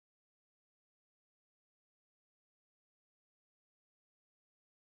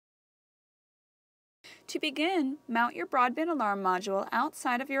To begin, mount your broadband alarm module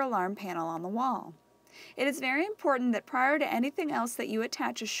outside of your alarm panel on the wall. It is very important that prior to anything else that you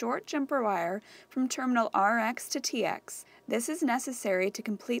attach a short jumper wire from terminal RX to TX. This is necessary to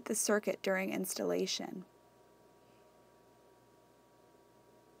complete the circuit during installation.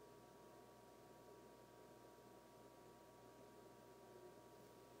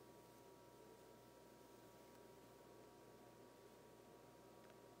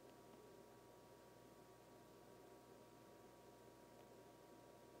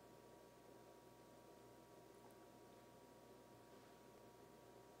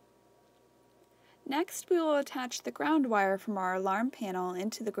 Next, we will attach the ground wire from our alarm panel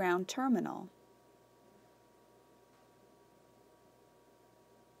into the ground terminal.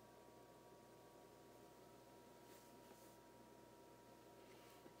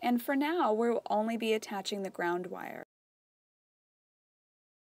 And for now, we will only be attaching the ground wire.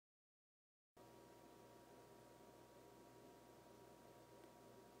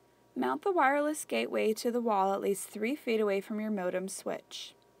 Mount the wireless gateway to the wall at least 3 feet away from your modem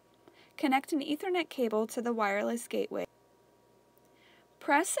switch. Connect an Ethernet cable to the wireless gateway.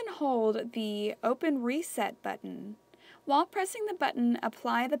 Press and hold the Open Reset button. While pressing the button,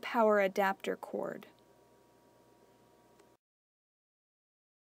 apply the power adapter cord.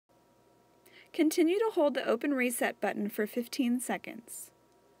 Continue to hold the Open Reset button for 15 seconds.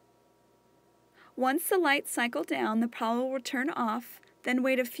 Once the lights cycle down, the power will turn off, then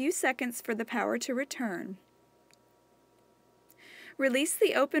wait a few seconds for the power to return. Release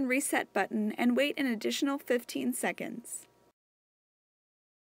the Open Reset button and wait an additional 15 seconds.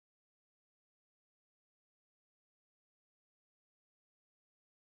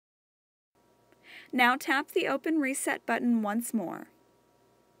 Now tap the Open Reset button once more.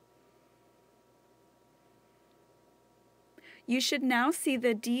 You should now see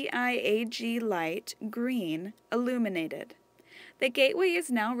the DIAG light, green, illuminated. The gateway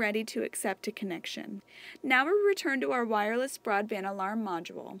is now ready to accept a connection. Now we return to our wireless broadband alarm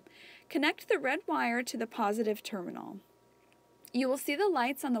module. Connect the red wire to the positive terminal. You will see the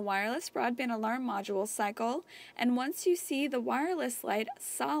lights on the wireless broadband alarm module cycle, and once you see the wireless light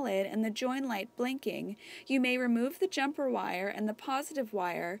solid and the join light blinking, you may remove the jumper wire and the positive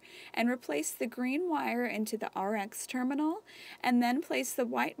wire and replace the green wire into the RX terminal, and then place the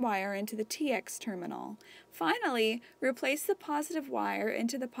white wire into the TX terminal. Finally, replace the positive wire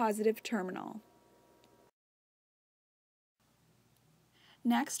into the positive terminal.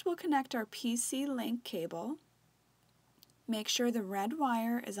 Next, we'll connect our PC link cable. Make sure the red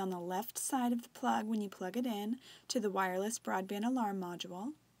wire is on the left side of the plug when you plug it in to the wireless broadband alarm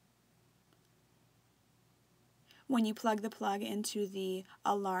module. When you plug the plug into the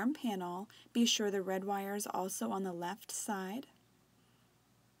alarm panel, be sure the red wire is also on the left side.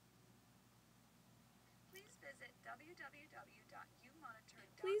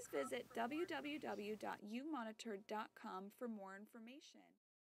 Please visit www.umonitored.com for more information.